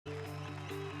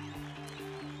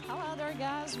Hello there,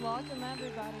 guys. Welcome,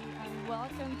 everybody, and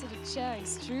welcome to the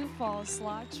Chase True False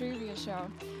Live Trivia Show.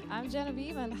 I'm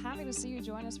Genoveva, and happy to see you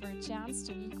join us for a chance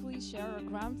to equally share a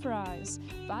grand prize,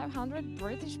 500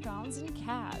 British pounds in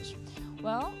cash.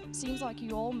 Well, seems like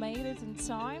you all made it in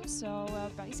time, so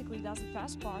basically that's the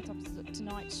best part of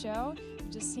tonight's show. You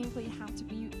just simply have to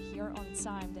be here on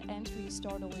time. The entry is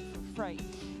totally for free.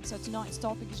 So tonight's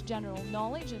topic is general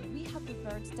knowledge, and we have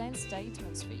prepared 10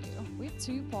 statements for you with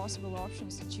 2 possible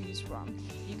options to choose from.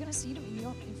 You're gonna see them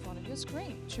in front of your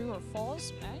screen, true or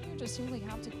false, and you just simply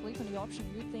have to click on the option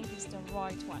you think is the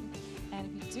right one.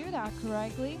 And if you do that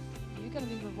correctly, you're going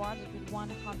to be rewarded with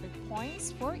 100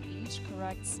 points for each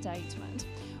correct statement.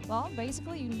 Well,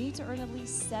 basically, you need to earn at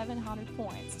least 700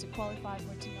 points to qualify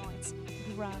for tonight's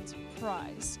grand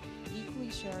prize, equally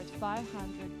shared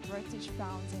 500 British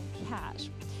pounds in cash.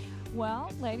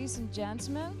 Well, ladies and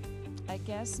gentlemen, I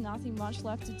guess nothing much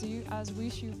left to do as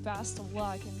wish you best of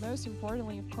luck, and most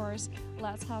importantly, of course,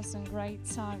 let's have some great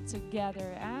time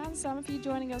together. And some of you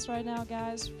joining us right now,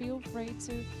 guys, feel free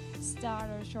to start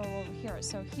our show over here.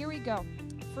 So here we go.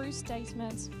 First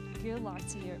statement, good luck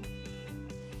to you.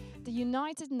 The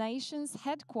United Nations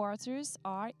headquarters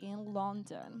are in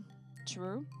London.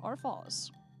 True or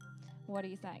false? What do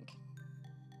you think?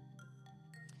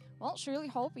 Well, surely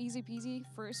hope easy peasy.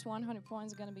 First 100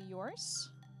 points are going to be yours.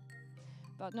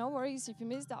 But no worries, if you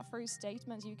missed that first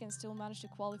statement, you can still manage to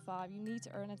qualify. You need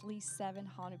to earn at least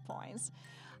 700 points.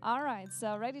 All right,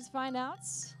 so ready to find out?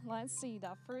 Let's see,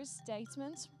 that first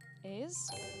statement is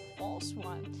false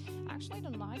one. Actually, the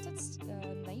United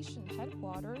Nations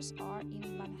headquarters are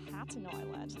in Manhattan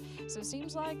Island. So it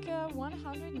seems like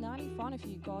 190 fun if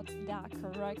you got that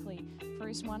correctly.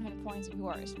 First 100 points of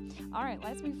yours. All right,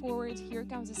 let's move forward. Here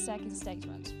comes the second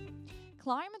statement.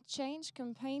 Climate change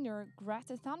campaigner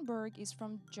Greta Thunberg is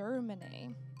from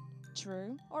Germany.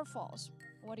 True or false?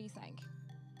 What do you think?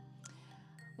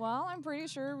 Well, I'm pretty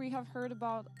sure we have heard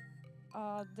about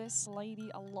this lady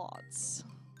a lot.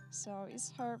 So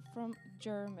is her from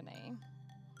Germany?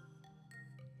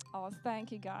 Oh,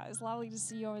 thank you guys. Lovely to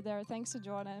see you over there. Thanks for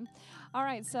joining. All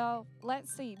right, so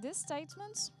let's see. This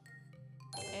statement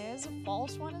is a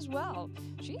false one as well.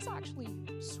 She's actually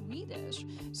Swedish.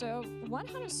 So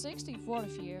 164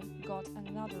 of you got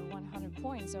another 100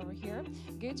 points over here.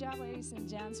 Good job, ladies and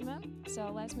gentlemen.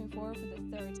 So let's move forward with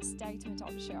the third statement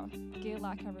of the show. Good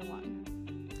luck, everyone.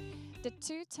 The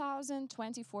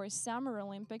 2024 Summer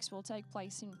Olympics will take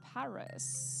place in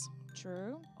Paris.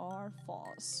 True or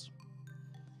false?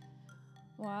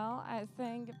 Well, I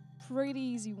think a pretty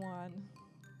easy one.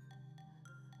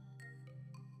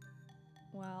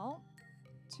 Well,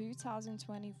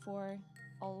 2024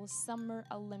 All Summer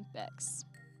Olympics.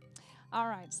 All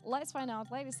right, let's find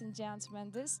out, ladies and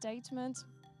gentlemen. This statement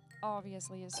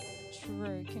obviously is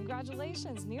true.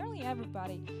 Congratulations, nearly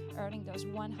everybody earning those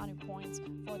 100 points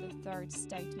for the third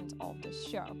statement of the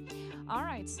show. All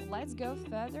right, so let's go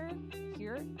further.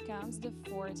 Here comes the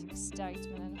fourth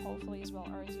statement, and hopefully as well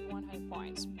earns you 100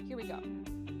 points. Here we go.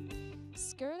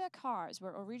 Skoda cars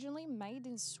were originally made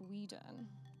in Sweden.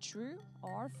 True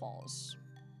or false?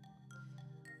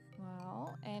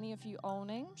 Well, any of you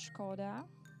owning Skoda?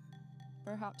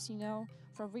 Perhaps you know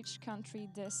from which country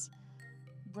this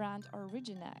brand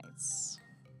originates.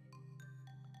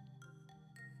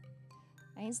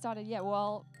 Ain't started yet.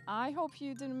 Well, I hope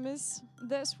you didn't miss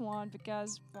this one,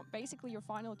 because basically your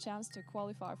final chance to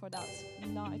qualify for that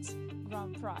night's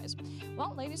grand prize.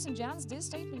 Well, ladies and gents, this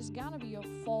statement is gonna be a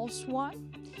false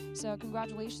one. So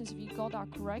congratulations if you got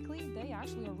that correctly. They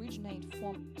actually originate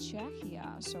from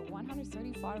Czechia. So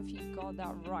 135 of you got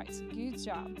that right. Good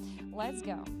job. Let's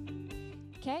go.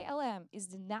 KLM is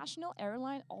the national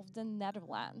airline of the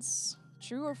Netherlands.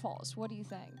 True or false? What do you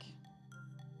think?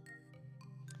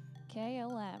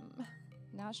 KLM,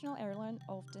 national airline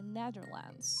of the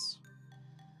Netherlands.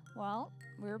 Well,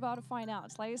 we're about to find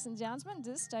out. Ladies and gentlemen,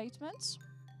 this statement,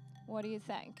 what do you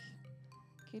think?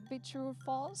 Could be true or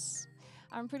false?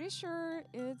 I'm pretty sure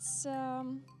it's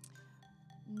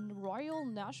Royal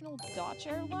National Dutch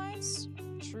Airlines.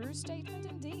 True statement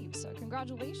indeed. So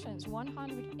congratulations,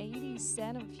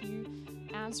 187 of you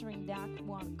answering that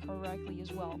one correctly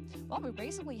as well. Well, we're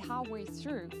basically halfway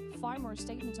through. 5 more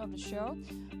statements of the show.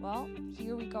 Well,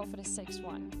 here we go for the 6th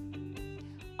one.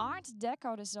 Art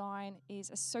Deco design is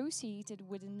associated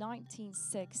with the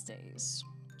 1960s.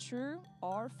 True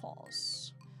or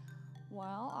false?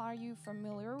 Well, are you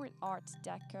familiar with Art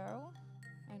Deco?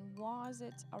 And was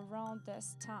it around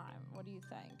this time? What do you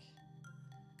think?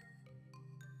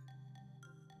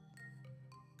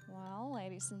 Well,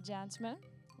 ladies and gentlemen,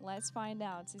 let's find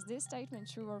out. Is this statement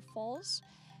true or false?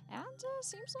 And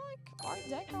seems like Art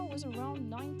Deco was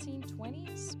around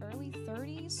 1920s, early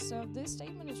 30s, so this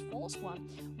statement is false one.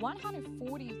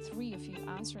 143 of you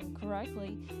answering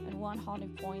correctly, and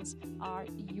 100 points are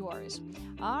yours.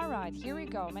 All right, here we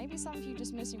go. Maybe some of you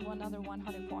just missing one other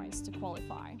 100 points to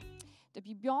qualify. The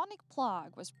bubonic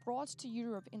plague was brought to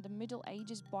Europe in the Middle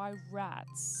Ages by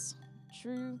rats.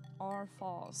 True or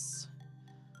false?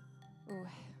 Ooh,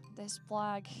 this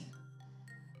plague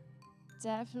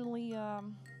definitely,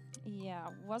 yeah,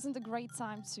 wasn't a great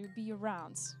time to be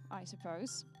around, I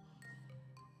suppose.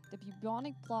 The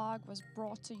bubonic plague was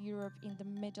brought to Europe in the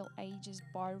Middle Ages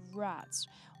by rats.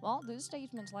 Well, this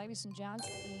statement, ladies and gents,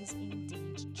 is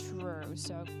indeed true.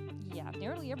 So, yeah,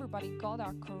 nearly everybody got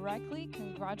that correctly.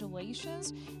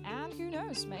 Congratulations. And who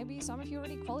knows, maybe some of you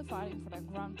already qualified for the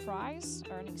grand prize,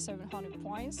 earning 700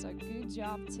 points. So, good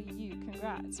job to you.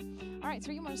 Congrats. All right,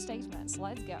 3 more statements.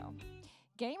 Let's go.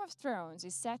 Game of Thrones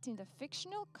is set in the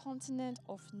fictional continent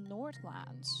of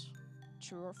Nordland.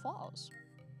 True or false?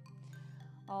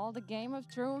 All the Game of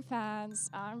Thrones fans,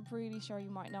 I'm pretty sure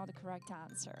you might know the correct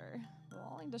answer.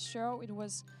 Well, in the show, it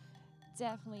was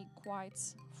definitely quite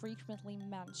frequently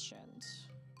mentioned.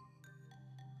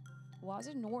 Was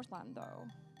it Nordland, though?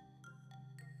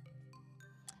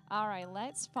 All right,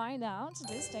 let's find out.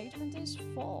 This statement is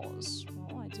false.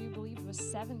 Well, I do believe it was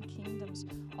 7 kingdoms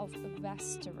of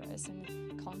Westeros in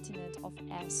the continent of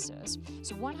Essos.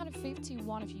 So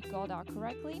 151 of you got that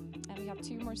correctly, and we have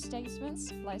 2 more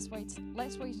statements. Let's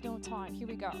waste no time. Here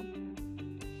we go.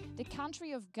 The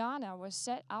country of Ghana was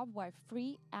set up by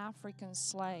free African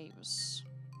slaves.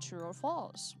 True or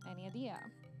false? Any idea?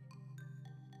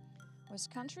 Was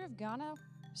country of Ghana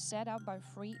set up by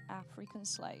free African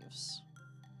slaves?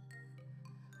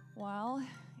 Well,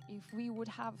 if we would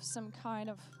have some kind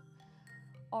of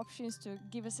options to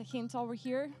give us a hint over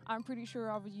here, I'm pretty sure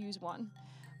I would use one.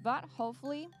 But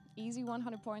hopefully, easy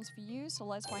 100 points for you. So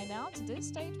let's find out. This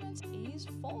statement is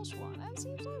false one. And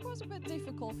seems like it was a bit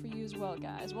difficult for you as well,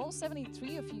 guys. Well,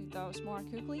 73 of you, though,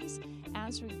 smart cookies,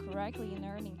 answering correctly and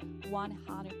earning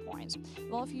 100 points.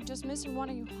 Well, if you're just missing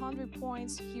 100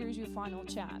 points, here's your final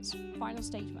chance. Final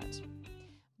statement.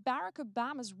 Barack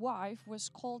Obama's wife was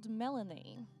called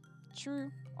Melanie.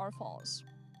 True or false?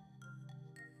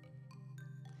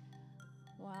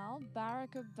 Well,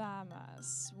 Barack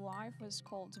Obama's wife was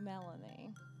called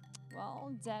Melanie.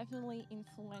 Well, definitely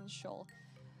influential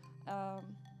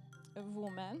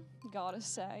woman, gotta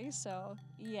say. So,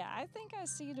 yeah, I think I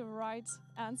see the right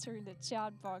answer in the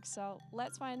chat box. So,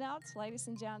 let's find out. Ladies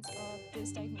and gents, this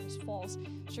statement is false.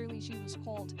 Surely she was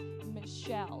called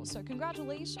Michelle. So,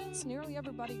 congratulations. Nearly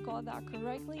everybody got that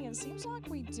correctly. And seems like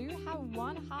we do have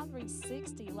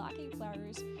 160 lucky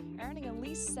players earning at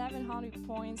least 700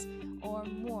 points or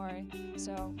more.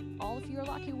 So, all of you are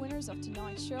lucky winners of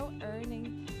tonight's show,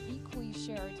 earning equally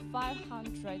shared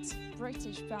 500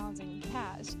 British pounds in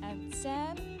cash and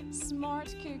 10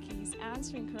 smart cookies,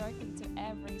 answering correctly to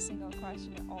every single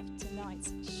question of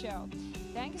tonight's show.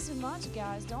 Thank you so much,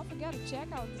 guys. Don't forget to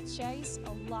check out The Chase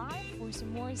live for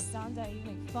some more Sunday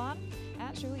evening fun.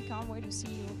 And surely can't wait to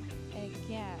see you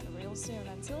again real soon.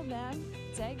 Until then,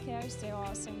 take care, stay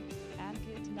awesome, and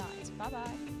good night.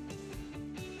 Bye-bye.